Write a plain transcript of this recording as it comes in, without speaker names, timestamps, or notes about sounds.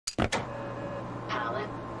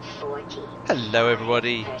Hello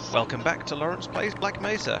everybody, welcome back to Laurence Plays Black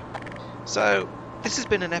Mesa. So, this has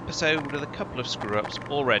been an episode with a couple of screw-ups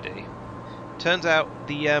already. Turns out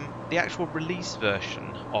the actual release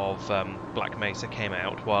version of Black Mesa came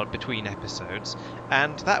out while between episodes,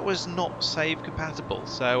 and that was not save compatible,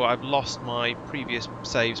 so I've lost my previous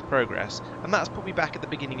save's progress, and that's put me back at the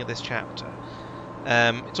beginning of this chapter.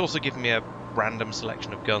 It's also given me a random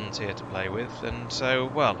selection of guns here to play with, and so,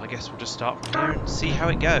 well, I guess we'll just start from here and see how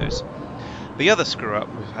it goes. The other screw-up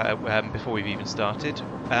before we've even started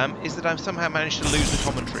is that I've somehow managed to lose the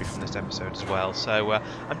commentary from this episode as well, so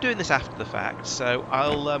I'm doing this after the fact, so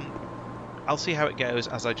I'll see how it goes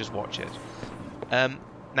as I just watch it.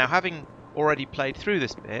 Now, having already played through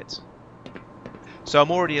this bit, so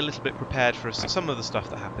I'm already a little bit prepared for some of the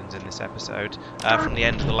stuff that happens in this episode from the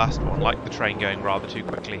end of the last one, like the train going rather too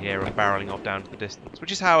quickly here and barrelling off down to the distance,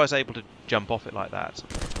 which is how I was able to jump off it like that.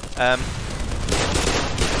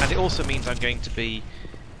 And it also means I'm going to be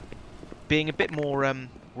being a bit more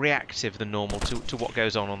reactive than normal to what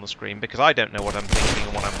goes on the screen, because I don't know what I'm thinking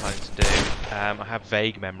and what I'm planning to do. I have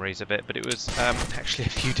vague memories of it, but it was actually a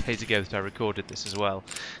few days ago that I recorded this as well.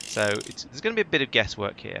 So there's going to be a bit of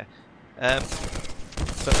guesswork here.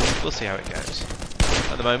 But we'll see how it goes.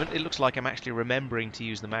 At the moment, it looks like I'm actually remembering to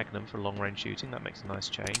use the Magnum for long-range shooting. That makes a nice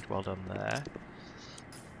change. Well done there.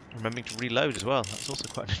 Remembering to reload as well. That's also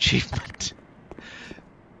quite an achievement.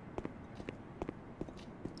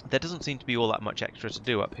 There doesn't seem to be all that much extra to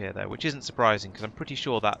do up here, though, which isn't surprising, because I'm pretty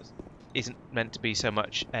sure that isn't meant to be so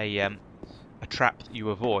much a trap that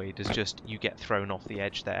you avoid as just you get thrown off the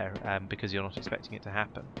edge there because you're not expecting it to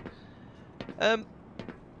happen.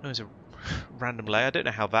 There's a random lay. I don't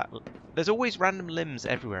know how that... There's always random limbs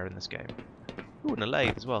everywhere in this game. Ooh, and a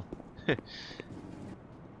lathe as well.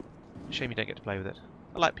 Shame you don't get to play with it.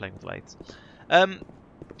 I like playing with lathes.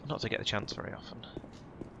 Not to get the chance very often.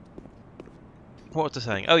 What was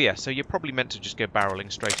I saying? Oh yeah, so you're probably meant to just go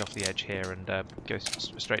barreling straight off the edge here and go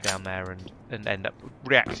straight down there and end up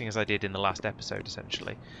reacting as I did in the last episode,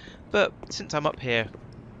 essentially. But since I'm up here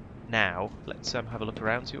now, let's have a look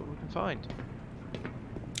around, see what we can find.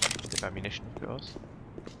 Ammunition, of course.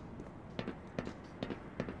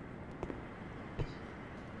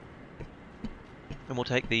 And we'll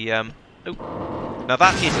take the oh, now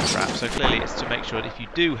that is a trap, so clearly it's to make sure that if you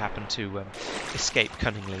do happen to escape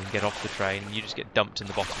cunningly and get off the train, you just get dumped in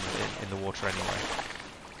the bottom in the water anyway.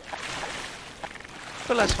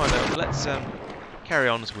 But let's find out. Let's carry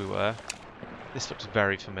on as we were. This looks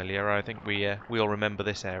very familiar. I think we all remember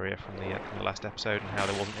this area from the last episode and how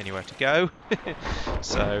there wasn't anywhere to go.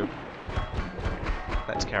 So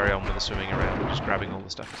let's carry on with the swimming around and just grabbing all the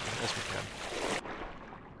stuff as we can.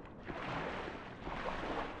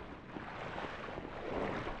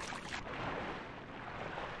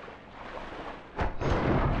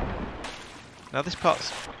 Now this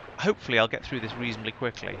part's... Hopefully I'll get through this reasonably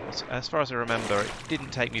quickly. As far as I remember, it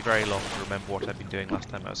didn't take me very long to remember what I'd been doing last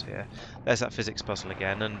time I was here. There's that physics puzzle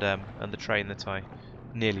again, and the train that I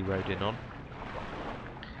nearly rode in on.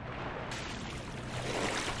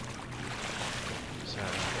 So,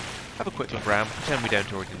 have a quick look around, pretend we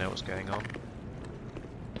don't already know what's going on.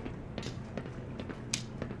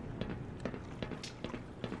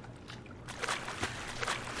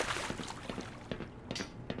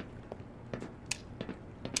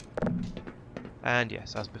 And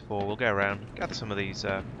yes, as before, we'll go around, gather some of these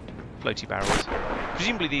floaty barrels.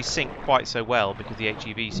 Presumably these sink quite so well because the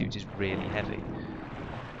HEV suit is really heavy.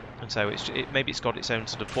 And so maybe it's got its own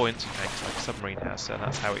sort of buoyancy tanks like a submarine has, and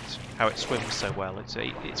that's how it swims so well.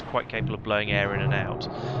 It's quite capable of blowing air in and out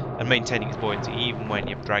and maintaining its buoyancy even when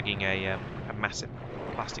you're dragging a massive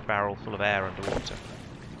plastic barrel full of air underwater.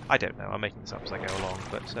 I don't know, I'm making this up as I go along,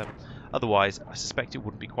 but otherwise I suspect it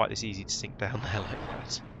wouldn't be quite this easy to sink down there like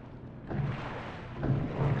that.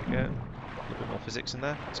 There we go. A little bit more physics in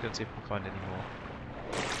there. Let's go and see if we can find any more.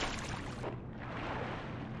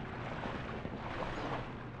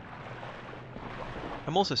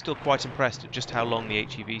 I'm also still quite impressed at just how long the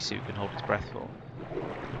HEV suit can hold its breath for.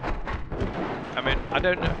 I mean, I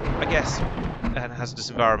don't know. I guess a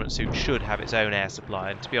hazardous environment suit should have its own air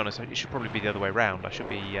supply, and to be honest, it should probably be the other way around. I should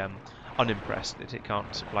be unimpressed that it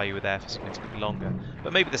can't supply you with air for significantly longer.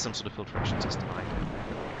 But maybe there's some sort of filtration system, I don't know.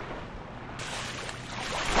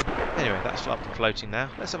 Anyway, that's up and floating now.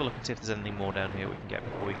 Let's have a look and see if there's anything more down here we can get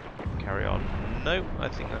before we carry on. No, I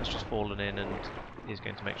think that's just fallen in and is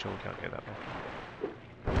going to make sure we can't go that way.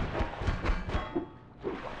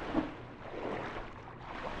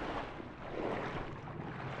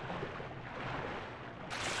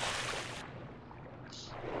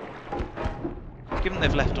 Given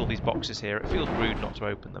they've left all these these boxes here. It feels rude not to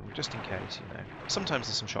open them, just in case, you know. Sometimes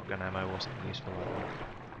there's some shotgun ammo or something useful like that.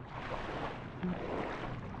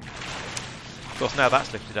 Of course, now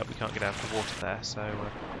that's lifted up, we can't get out of the water there, so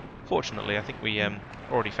fortunately I think we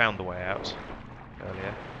already found the way out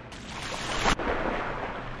earlier.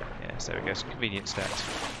 Yes, there we go, some convenient steps.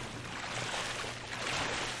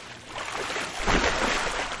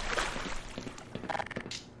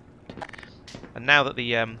 And now that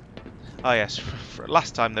the oh yes,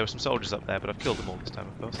 last time there were some soldiers up there, but I've killed them all this time,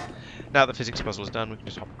 of course. Now that the physics puzzle is done, we can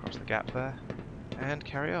just hop across the gap there and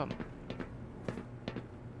carry on.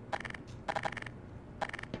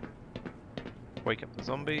 Wake up the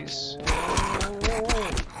zombies. I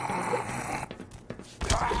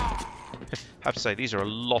have to say, these are a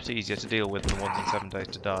lot easier to deal with than the ones in 7 Days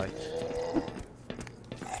to Die.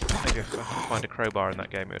 Maybe if I could find a crowbar in that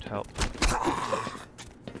game, it would help.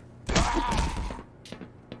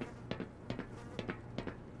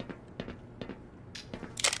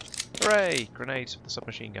 Hooray! Grenades for the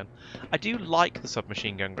submachine gun. I do like the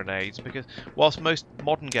submachine gun grenades because whilst most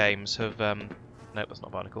modern games have no, that's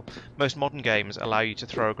not Barnacle. Most modern games allow you to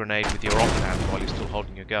throw a grenade with your offhand while you're still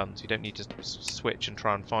holding your gun, so you don't need to switch and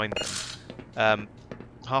try and find them.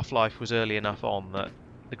 Half-Life was early enough on that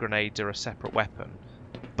the grenades are a separate weapon,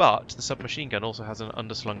 but the submachine gun also has an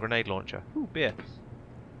underslung grenade launcher. Ooh, beer.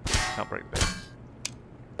 Can't break the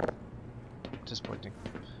beer. Disappointing.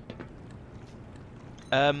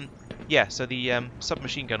 Yeah, so the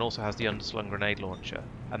submachine gun also has the underslung grenade launcher,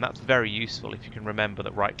 and that's very useful if you can remember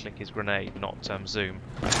that right-click is grenade, not zoom.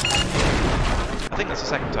 I think that's the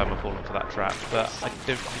second time I've fallen for that trap, but I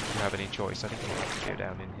don't think you have any choice. I think you have to go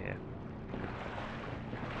down in here.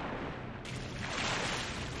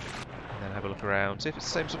 And then have a look around, see if it's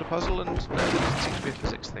the same sort of puzzle, and no, there seems to be a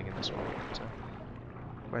physics thing in this one. But,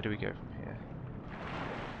 where do we go from here?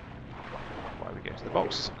 Why we go to the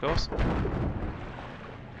boxes, of course.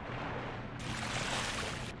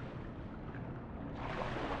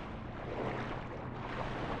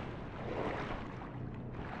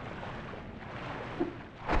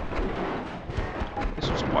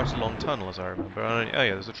 Quite a long tunnel, as I remember. Oh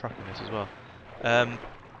yeah, there's a truck in this as well.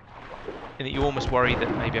 In that you almost worry that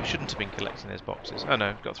maybe I shouldn't have been collecting those boxes. Oh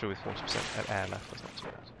no, got through with 40% air left. That's not too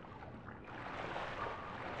bad.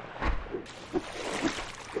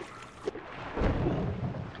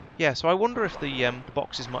 Yeah, so I wonder if the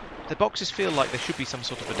boxes feel like there should be some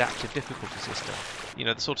sort of adaptive difficulty system. You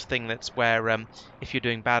know, the sort of thing that's where if you're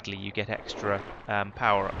doing badly, you get extra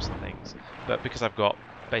power-ups and things. But because I've got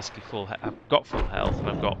basically I've got full health and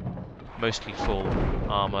I've got mostly full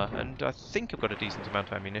armor, and I think I've got a decent amount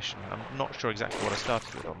of ammunition. I'm not sure exactly what I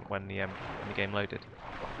started with when the game loaded.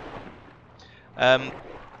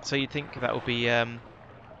 So you'd think that would be a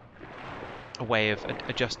way of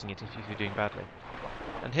adjusting it if you're doing badly.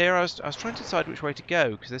 And here I was trying to decide which way to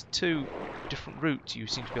go because there's two different routes you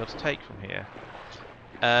seem to be able to take from here.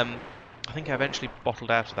 I think I eventually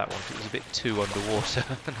bottled out of that one because it was a bit too underwater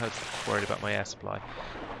and I was worried about my air supply.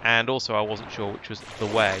 And also I wasn't sure which was the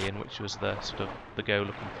way and which was the sort of the go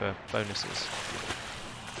looking for bonuses.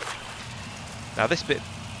 Now this bit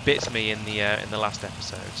bits me in the last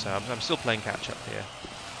episode, so I'm still playing catch up here.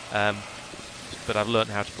 But I've learned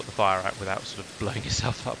how to put the fire out without sort of blowing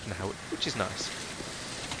yourself up now, which is nice.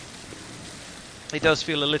 It does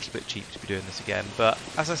feel a little bit cheap to be doing this again, but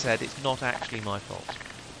as I said, it's not actually my fault.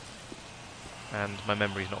 And my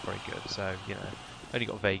memory's not very good, so, you know, only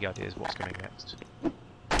got vague ideas of what's coming next.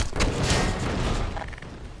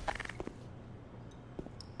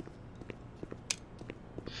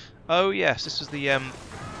 Oh yes, this was the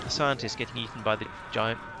scientist getting eaten by the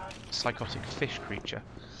giant psychotic fish creature.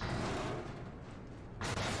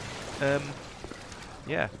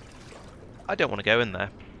 Yeah. I don't want to go in there.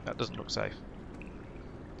 That doesn't look safe.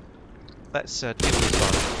 Let's deal with these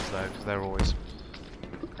barnacles though, because they're always...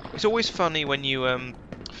 It's always funny when you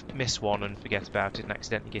miss one and forget about it and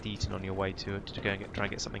accidentally get eaten on your way to go and try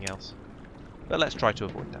and get something else. But let's try to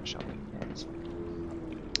avoid that, shall we?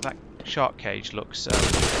 That shark cage looks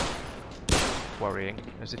worrying,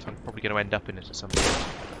 as if I'm probably going to end up in it at some point.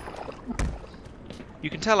 You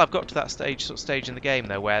can tell I've got to that stage in the game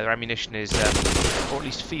though, where their ammunition is, or at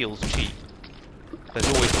least feels cheap. There's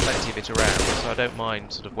always plenty of it around, so I don't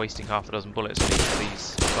mind sort of wasting half a dozen bullets on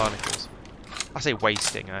these barnacles. I say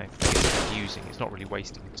wasting, I guess it's using. It's not really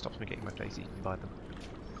wasting. It stops me getting my face eaten by them.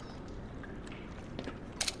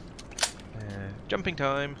 Jumping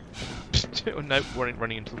time. Nope,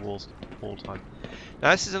 running into the walls all the time.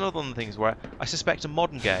 Now this is another one of the things where I suspect a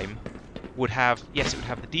modern game would have, yes, it would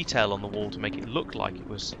have the detail on the wall to make it look like it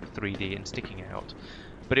was 3D and sticking out,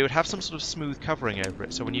 but it would have some sort of smooth covering over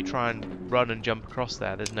it, so when you try and run and jump across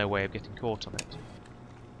there, there's no way of getting caught on it.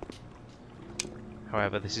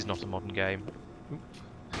 However, this is not a modern game,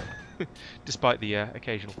 despite the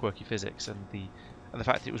occasional quirky physics and the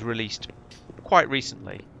fact that it was released quite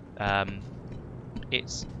recently.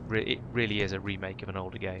 It really is a remake of an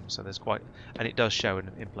older game, so there's quite, and it does show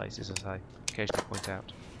in places, as I occasionally point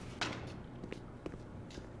out.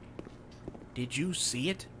 Did you see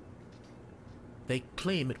it? They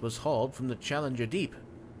claim it was hauled from the Challenger Deep,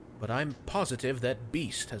 but I'm positive that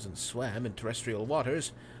beast hasn't swam in terrestrial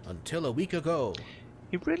waters until a week ago.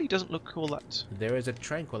 It really doesn't look all that... There is a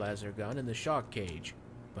tranquilizer gun in the shark cage,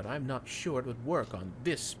 but I'm not sure it would work on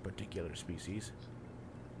this particular species.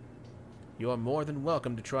 You're more than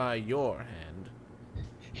welcome to try your hand.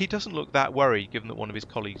 He doesn't look that worried, given that one of his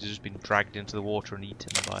colleagues has just been dragged into the water and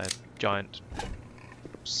eaten by a giant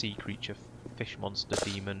sea creature, fish monster,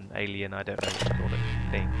 demon, alien, I don't know what to call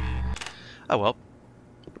it, thing. Oh well.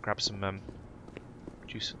 Grab some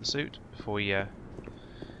juice for the suit before we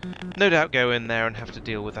no doubt go in there and have to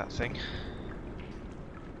deal with that thing.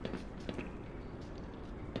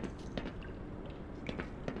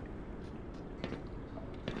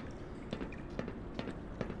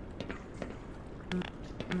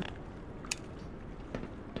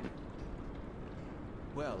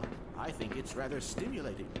 Well, I think it's rather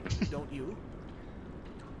stimulating, don't you?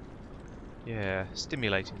 Yeah,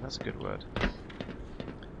 stimulating, that's a good word.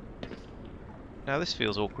 Now this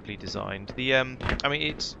feels awkwardly designed. The I mean,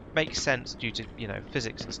 it makes sense due to, you know,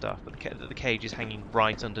 physics and stuff, but the cage is hanging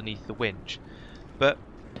right underneath the winch. But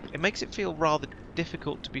it makes it feel rather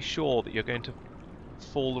difficult to be sure that you're going to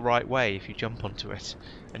fall the right way if you jump onto it,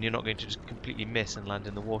 and you're not going to just completely miss and land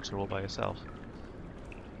in the water all by yourself.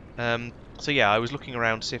 So yeah, I was looking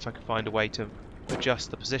around to see if I could find a way to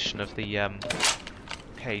adjust the position of the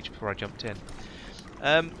cage before I jumped in.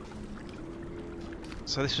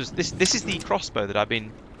 So this is the crossbow that I've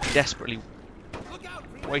been desperately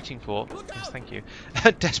waiting for. Yes, thank you.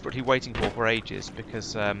 Desperately waiting for ages,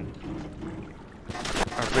 because I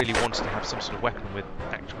really wanted to have some sort of weapon with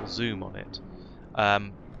actual zoom on it,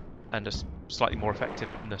 and a slightly more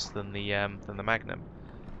effectiveness than the Magnum.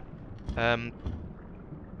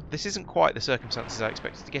 This isn't quite the circumstances I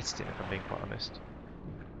expected to get it in, if I'm being quite honest.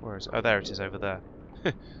 Where is it? Oh, there it is over there.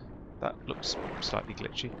 That looks slightly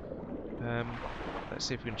glitchy. Let's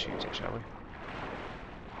see if we can shoot it, shall we?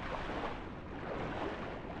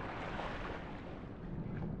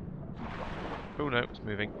 Oh no, it's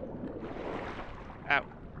moving. Ow!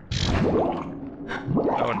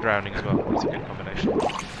 Oh, and drowning as well. That's a good combination.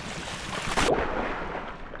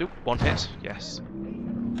 Oop, one hit. Yes.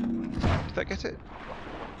 Did that get it?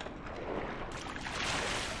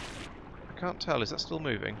 I can't tell. Is that still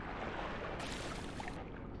moving?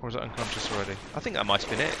 Or is it unconscious already? I think that might have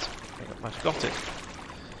been it. I think that might have got it.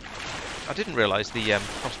 I didn't realise the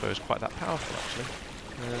crossbow was quite that powerful, actually.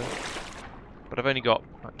 But I've only got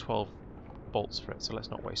like 12 bolts for it, so let's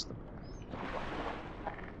not waste them.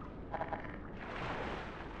 I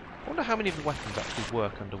wonder how many of the weapons actually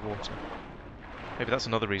work underwater. Maybe that's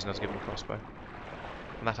another reason I was given a crossbow.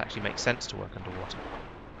 And that actually makes sense to work underwater.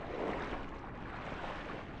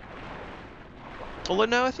 Although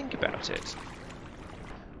now I think about it,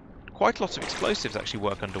 quite a lot of explosives actually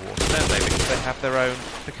work underwater, don't they? Because they have their own...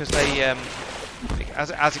 Because they,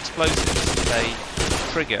 as explosives, they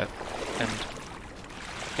trigger and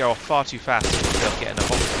go off far too fast if they'll get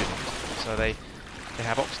enough oxygen. So they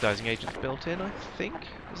have oxidizing agents built in, I think.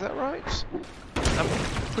 Is that right? I'm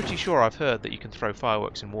pretty sure I've heard that you can throw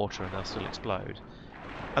fireworks in water and they'll still explode.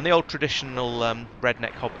 And the old traditional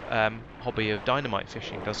redneck hobby of dynamite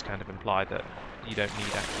fishing does kind of imply that you don't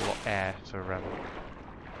need actual air for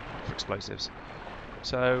explosives.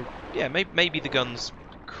 So yeah, maybe the guns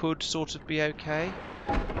could sort of be okay.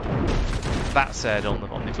 That said,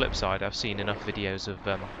 on the flip side, I've seen enough videos of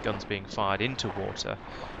guns being fired into water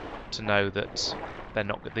to know that they're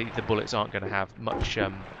not the bullets aren't going to have much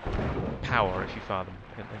power if you fire them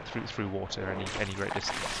through water any great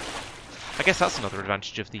distance. I guess that's another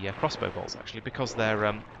advantage of the crossbow bolts, actually, because they're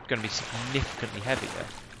going to be significantly heavier.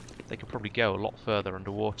 They could probably go a lot further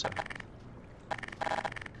underwater.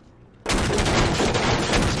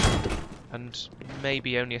 And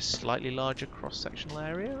maybe only a slightly larger cross-sectional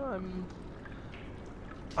area?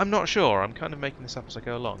 I'm not sure. I'm kind of making this up as I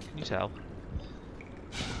go along. Can you tell?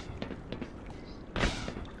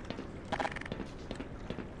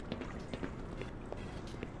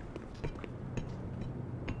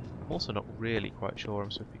 I'm also not really quite sure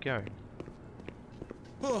I'm supposed to be going.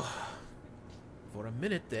 For a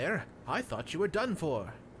minute there, I thought you were done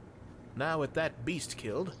for. Now with that beast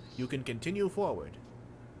killed, you can continue forward.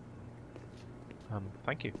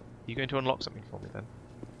 Thank you. Are you going to unlock something for me then?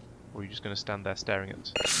 Or are you just going to stand there staring at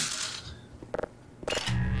us?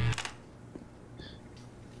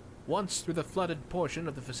 Once through the flooded portion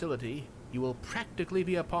of the facility, you will practically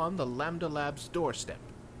be upon the Lambda Lab's doorstep.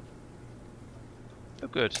 Oh,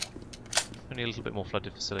 good. Only a little bit more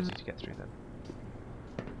flooded facility to get through then.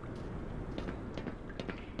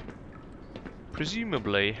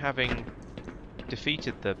 Presumably, having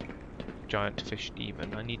defeated the giant fish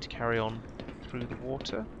demon, I need to carry on through the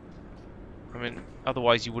water. I mean,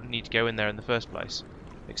 otherwise you wouldn't need to go in there in the first place,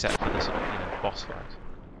 except for the sort of, boss fight.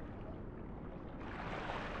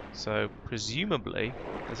 So, presumably,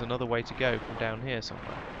 there's another way to go from down here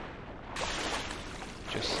somewhere.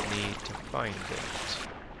 Just need to find it.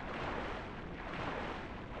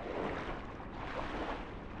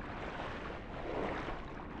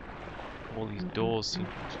 All these doors seem to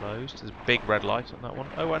be closed. There's a big red light on that one.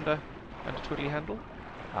 Oh, and a twiddly handle.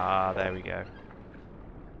 Ah, there we go.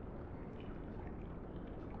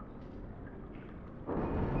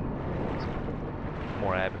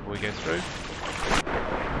 More air before we go through.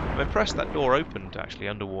 I'm impressed that door opened actually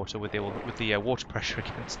underwater with the water pressure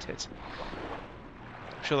against it.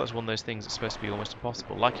 I'm sure that's one of those things that's supposed to be almost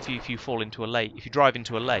impossible. Like if you fall into a lake, if you drive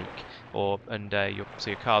into a lake, so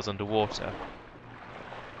your car's underwater.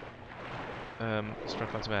 Let's try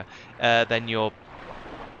and find some air. Then you're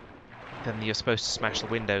supposed to smash the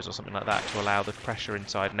windows or something like that to allow the pressure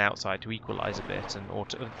inside and outside to equalise a bit, and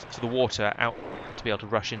for the water out to be able to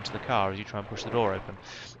rush into the car as you try and push the door open.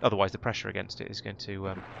 Otherwise, the pressure against it is going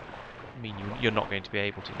to mean you're not going to be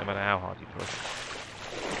able to, no matter how hard you push.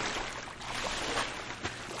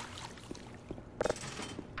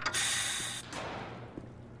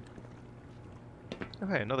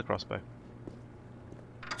 Okay, another crossbow.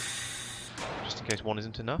 Just in case one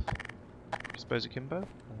isn't enough. Suppose akimbo.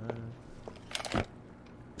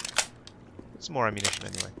 Some more ammunition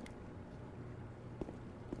anyway.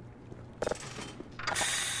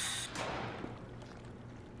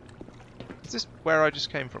 Is this where I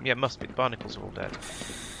just came from? Yeah, it must be. The barnacles are all dead. At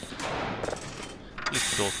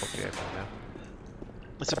least the door's probably open now.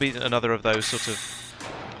 This will be another of those sort of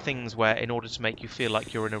things where, in order to make you feel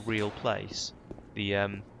like you're in a real place,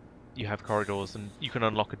 you have corridors and you can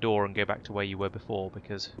unlock a door and go back to where you were before,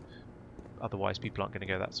 because otherwise people aren't going to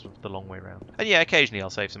go that sort of the long way around. And yeah, occasionally I'll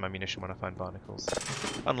save some ammunition when I find barnacles.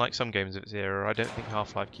 Unlike some games of its era, I don't think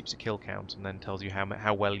Half-Life keeps a kill count and then tells you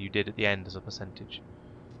how well you did at the end as a percentage.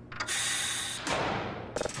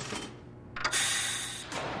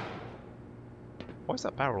 Why is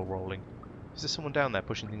that barrel rolling? Is there someone down there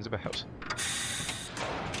pushing things about?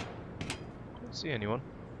 Don't see anyone.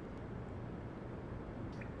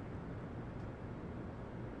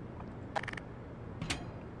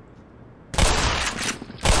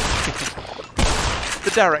 The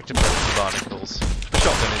direct approach to barnacles. The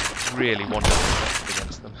shotgun is really wonderfully effective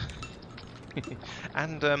against them.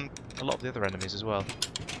 And a lot of the other enemies as well.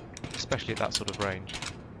 Especially at that sort of range.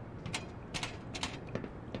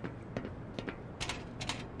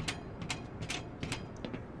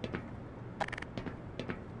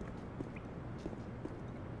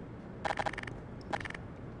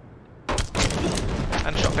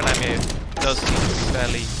 And shotgun ammo does seem to be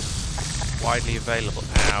fairly widely available.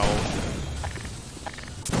 Ow.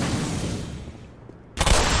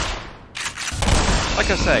 Like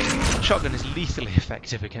I say, shotgun is lethally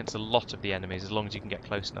effective against a lot of the enemies as long as you can get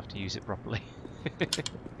close enough to use it properly.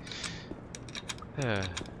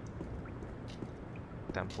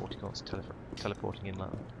 Damn 40 gaunts teleporting in like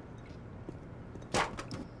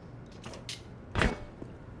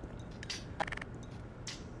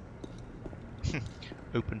that.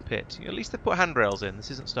 Open pit. At least they've put handrails in.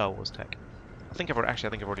 This isn't Star Wars tech. I think I've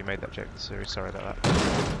already made that joke in the series. Sorry about that.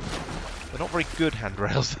 They're not very good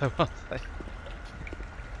handrails though, are they?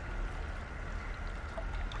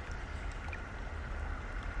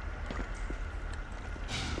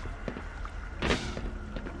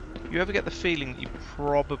 You ever get the feeling that you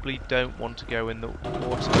probably don't want to go in the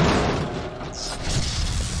water?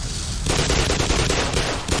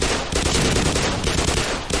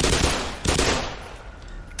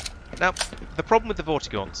 Now, the problem with the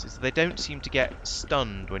Vortigaunts is they don't seem to get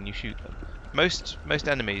stunned when you shoot them. Most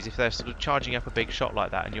enemies, if they're sort of charging up a big shot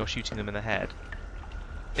like that and you're shooting them in the head,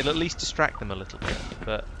 it'll at least distract them a little bit.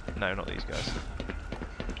 But no, not these guys.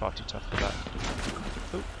 Far too tough for that.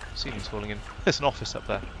 Oh, ceiling's falling in. There's an office up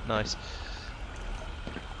there. Nice.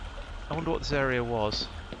 I wonder what this area was.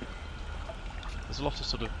 There's a lot of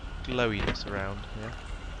sort of glowiness around here.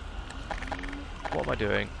 What am I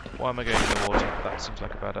doing? Why am I going in the water? That seems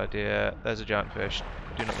like a bad idea. There's a giant fish.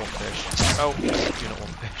 Do not want fish. Oh, do not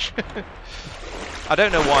want fish. I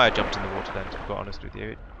don't know why I jumped in the water then, to be quite honest with you.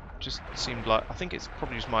 It just seemed like... I think it's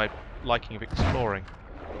probably just my liking of exploring.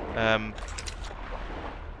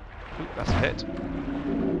 Ooh, that's a hit.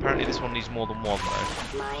 Apparently this one needs more than one,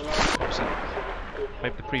 though. Obviously,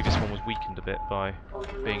 maybe the previous one was weakened a bit by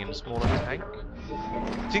being in a smaller tank.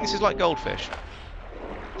 I think this is like goldfish.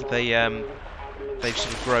 They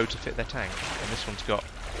sort of grow to fit their tank, and this one's got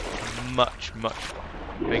much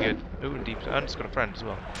bigger. Ooh, and deeper. And it's got a friend as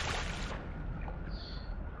well.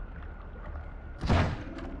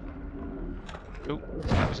 Ooh,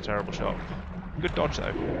 that was a terrible shot. Good dodge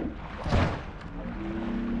though.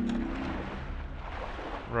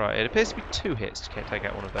 Right, it appears to be 2 hits to take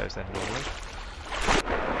out one of those then normally.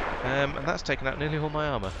 And that's taken out nearly all my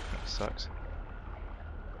armour. That sucks.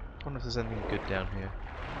 I wonder if there's anything good down here.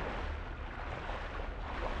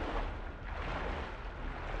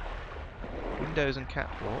 Windows and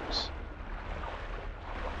catwalks.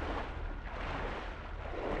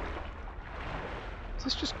 Does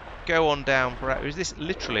this just go on down forever? Is this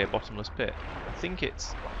literally a bottomless pit? I think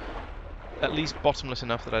it's at least bottomless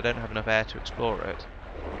enough that I don't have enough air to explore it.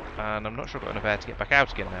 And I'm not sure I've got enough air to get back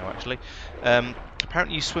out again now, actually.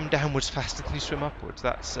 Apparently you swim downwards faster than you swim upwards.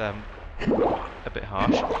 That's a bit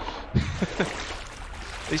harsh.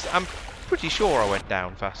 At least I'm pretty sure I went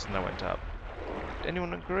down faster than I went up.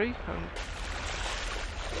 Anyone agree? Or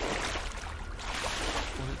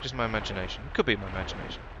was it just my imagination? It could be my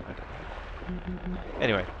imagination. I don't know.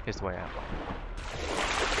 Anyway, here's the way out.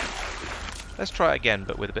 Let's try it again,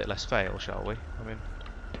 but with a bit less fail, shall we? I mean,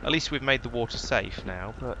 at least we've made the water safe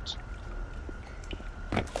now, but...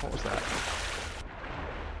 What was that?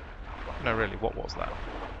 No, really, what was that?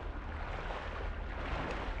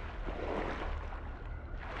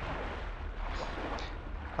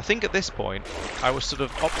 I think at this point, I was sort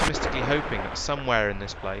of optimistically hoping that somewhere in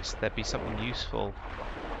this place there'd be something useful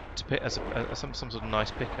to pick as some sort of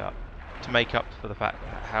nice pickup to make up for the fact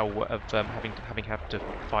of having had to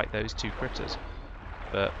fight those 2 critters.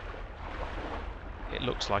 But it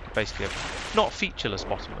looks like basically a not featureless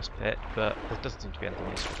bottomless pit, but there doesn't seem to be anything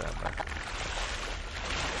useful down there.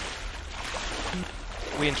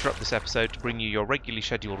 We interrupt this episode to bring you your regularly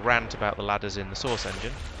scheduled rant about the ladders in the source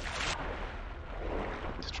engine.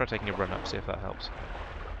 Let's try taking a run up, see if that helps.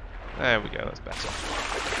 There we go, that's better.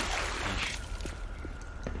 Eesh.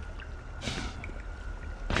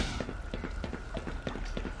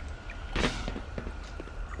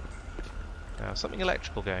 Now, something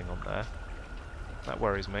electrical going on there. That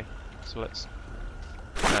worries me. So let's...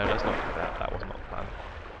 No, let's not do that. That was not the plan.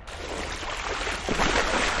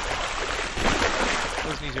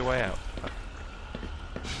 There's an easier way out.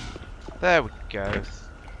 There we go.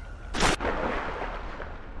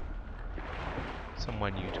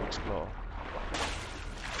 Somewhere new to explore.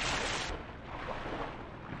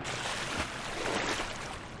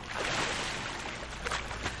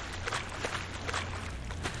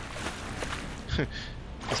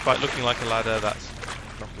 Despite looking like a ladder, that's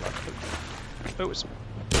not a ladder. Oh, it's...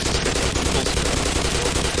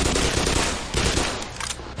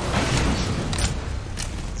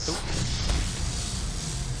 Oh.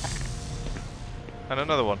 And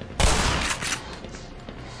another one.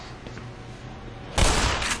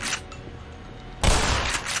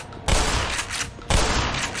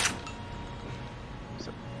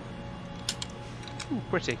 Ooh,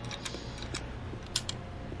 pretty.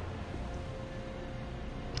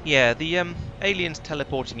 Yeah, the aliens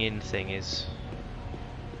teleporting in thing is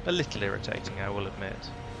a little irritating, I will admit.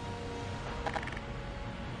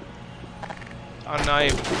 And I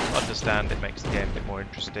understand it makes the game a bit more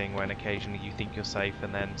interesting when occasionally you think you're safe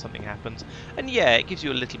and then something happens. And yeah, it gives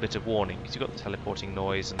you a little bit of warning, because you've got the teleporting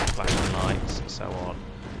noise and the flashing lights and so on.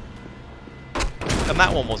 And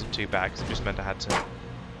that one wasn't too bad, because it just meant I had to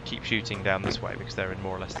keep shooting down this way, because they're in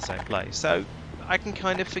more or less the same place. So, I can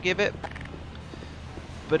kind of forgive it.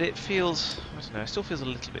 But it feels, I don't know, it still feels a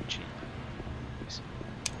little bit cheap.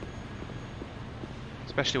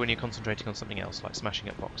 Especially when you're concentrating on something else, like smashing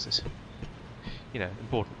up boxes. You know,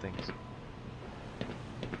 important things.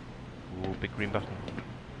 Ooh, big green button.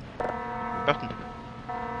 Button.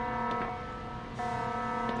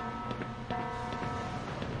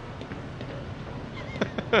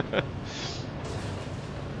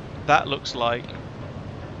 That looks like,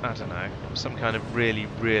 I don't know, some kind of really,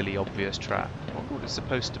 really obvious trap. What would it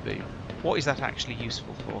supposed to be? What is that actually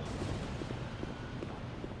useful for?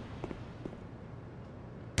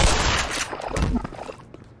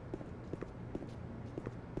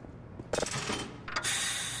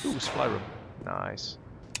 Ooh, supply room. Nice.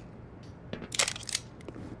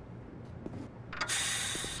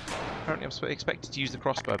 apparently I'm expected to use the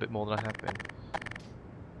crossbow a bit more than I have been.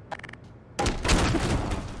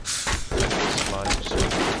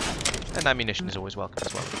 And ammunition is always welcome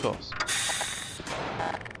as well, of course.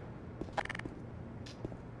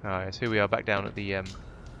 Alright, so here we are back down at the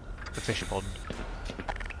fisher pond.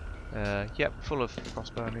 Yep, full of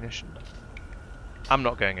crossbow ammunition. I'm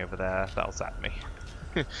not going over there, that'll zap me.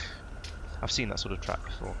 I've seen that sort of trap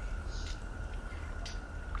before.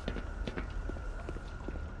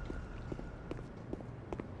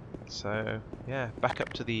 So, yeah, back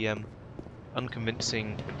up to the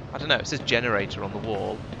unconvincing... I don't know, it says generator on the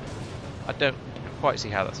wall. I don't quite see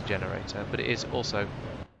how that's a generator, but it is also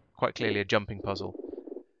quite clearly a jumping puzzle.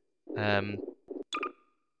 And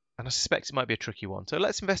I suspect it might be a tricky one. So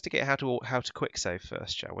let's investigate how to quick save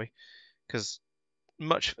first, shall we? Because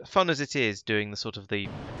much fun as it is doing the sort of the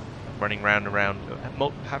running round and round,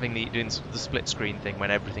 doing the split screen thing when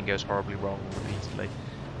everything goes horribly wrong repeatedly,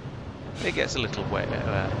 it gets a little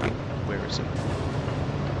wearisome.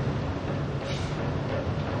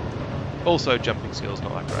 Also, jumping skills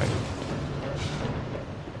not that great.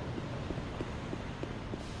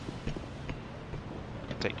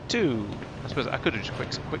 Take 2. I suppose I could have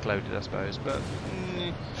just quick loaded, I suppose, but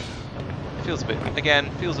feels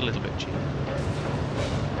a little bit cheap.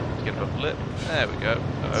 Get above the lip. There we go.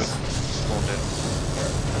 Uh-oh. Spawned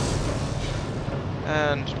in.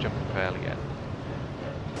 And jumping fail again.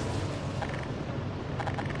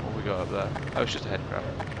 What we got up there? Oh, it's just a head crab.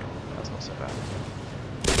 That's not so bad.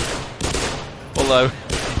 Although,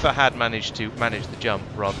 if I had managed to manage the jump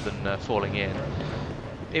rather than falling in,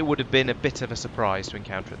 it would have been a bit of a surprise to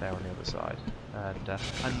encounter it there on the other side,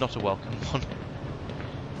 and not a welcome one.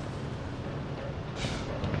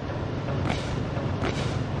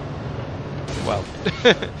 Well,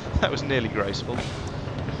 that was nearly graceful.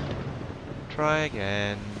 Try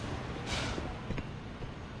again.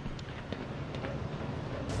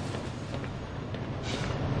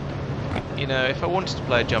 You know, if I wanted to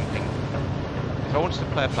play a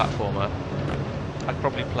platformer, I'd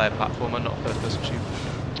probably play a platformer, not first-person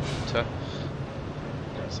shooter.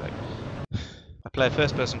 I play a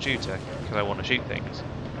first-person shooter because I want to shoot things.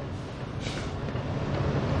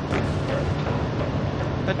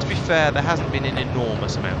 And to be fair, there hasn't been an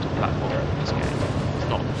enormous amount of platforming in this game.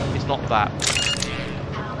 It's not that.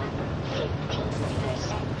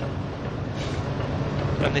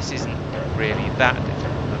 And this isn't really that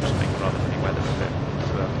difficult. I'm just making rather funny weather a bit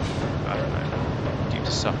for, I don't know, due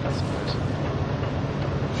to suck, I suppose.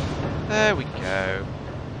 There we go.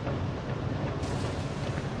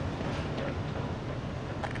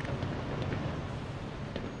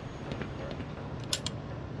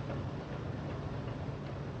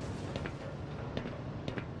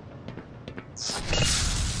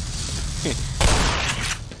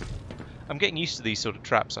 I'm getting used to these sort of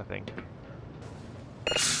traps, I think.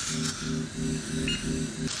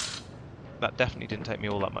 That definitely didn't take me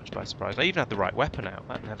all that much by surprise. I even had the right weapon out.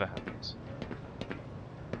 That never happens.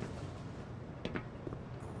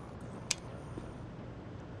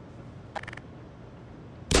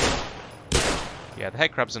 Yeah, the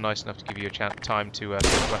head crabs are nice enough to give you a time to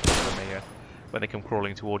switch weapons when they come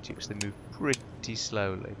crawling towards you, because they move pretty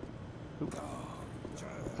slowly. Ooh.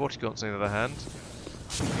 Vortigaunts, on the other hand.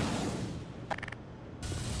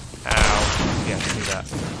 Ow! Yeah, do that.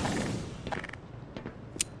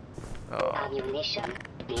 Oh.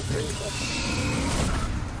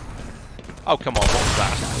 Oh, come on, what was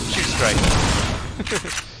that? Shoot straight.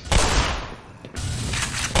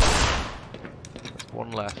 There's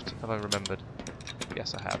one left. Have I remembered?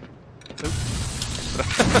 Yes, I have. Oop.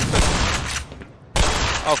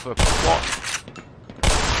 Oh, for what?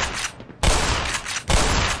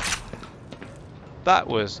 That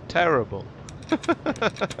was terrible.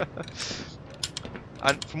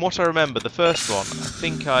 And from what I remember, the first one, I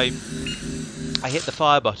think I hit the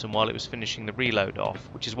fire button while it was finishing the reload off,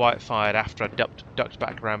 which is why it fired after I ducked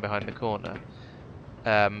back around behind the corner.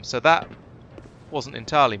 So that wasn't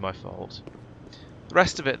entirely my fault. The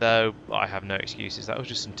rest of it, though, I have no excuses. That was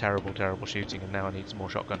just some terrible, terrible shooting, and now I need some more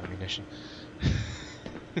shotgun ammunition.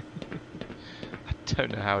 I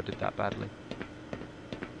don't know how I did that badly.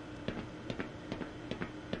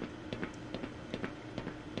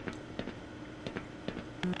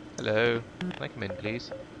 Hello, can I come in,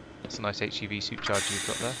 please? That's a nice HEV suit charge you've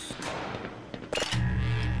got there.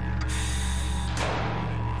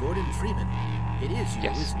 Gordon Freeman, it is you,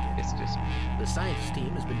 Yes, isn't it? yes it is. The science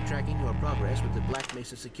team has been tracking your progress with the Black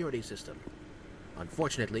Mesa security system.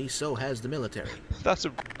 Unfortunately, so has the military. That's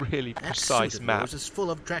a really That precise suit of map. yours is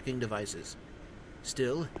full of tracking devices.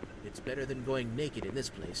 Still, it's better than going naked in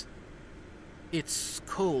this place. It's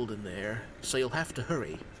cold in there, so you'll have to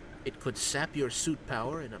hurry. It could sap your suit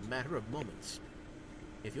power in a matter of moments.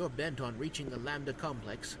 If you're bent on reaching the Lambda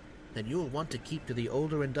complex, then you'll want to keep to the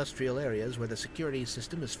older industrial areas where the security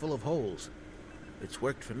system is full of holes. It's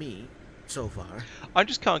worked for me, so far. I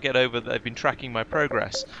just can't get over that they've been tracking my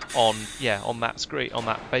progress on that screen,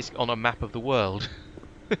 on a map of the world.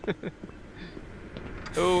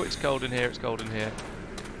 Oh, it's cold in here, it's cold in here.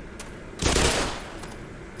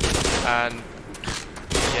 And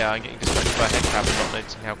yeah, I'm getting distracted by a head crab and not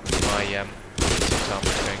noticing how quickly my arm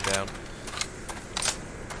is going down.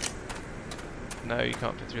 No, you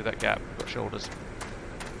can't fit through that gap. You've got shoulders.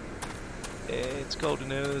 It's cold in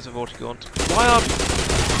here. There's a vortigaunt. Why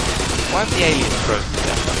have the aliens frozen to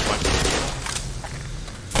death? That's my question.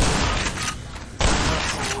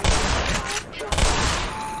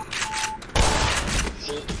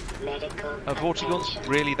 Are vortigaunt's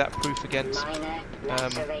really that proof against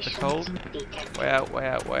the cold? Way out, way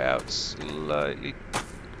out, way out.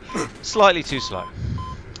 Slightly too slow.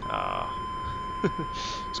 Ah.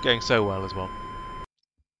 It's going so well as well.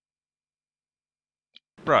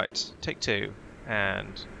 Right, take two,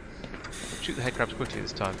 and shoot the head crabs quickly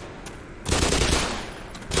this time. I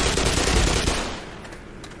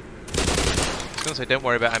was going to say don't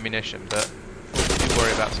worry about ammunition, but do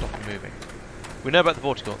worry about stopping moving. We know about the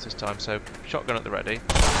vortigaunts this time, so shotgun at the ready.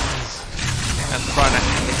 And try and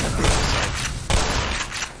actually hit them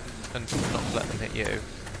and not let them hit you.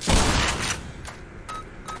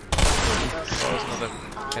 Oh, there's another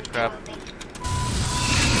head crab.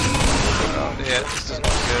 Oh dear, this doesn't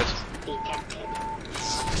look good.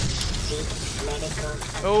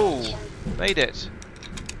 Oh, made it,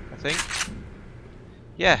 I think.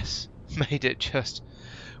 Yes, made it just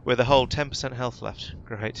with a whole 10% health left.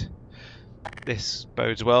 Great. This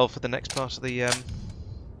bodes well for the next part of the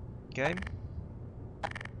game.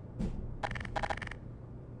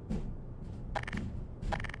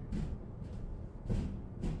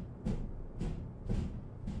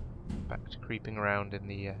 Back to creeping around in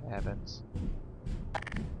the air vents.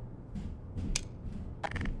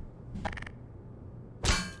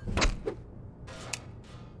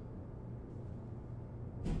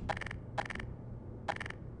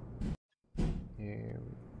 Here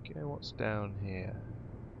we go, what's down here?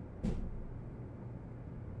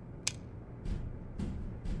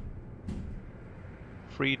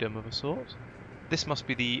 Freedom of a sort. This must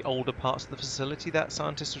be the older parts of the facility that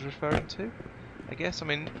scientist is referring to, I guess. I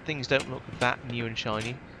mean, things don't look that new and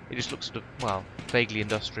shiny. It just looks sort of, well, vaguely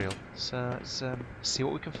industrial. So let's see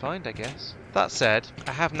what we can find, I guess. That said,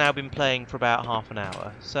 I have now been playing for about half an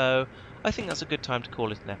hour, so I think that's a good time to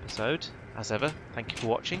call it an episode. As ever, thank you for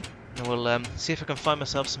watching, and we'll see if I can find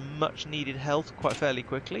myself some much needed health quite fairly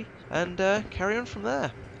quickly, and carry on from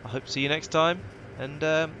there. I hope to see you next time, and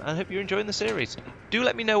I hope you're enjoying the series. Do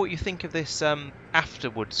let me know what you think of this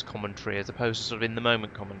afterwards commentary as opposed to sort of in the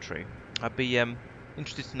moment commentary. I'd be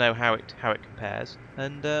interested to know how it compares,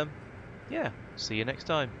 and yeah, see you next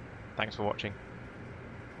time. Thanks for watching.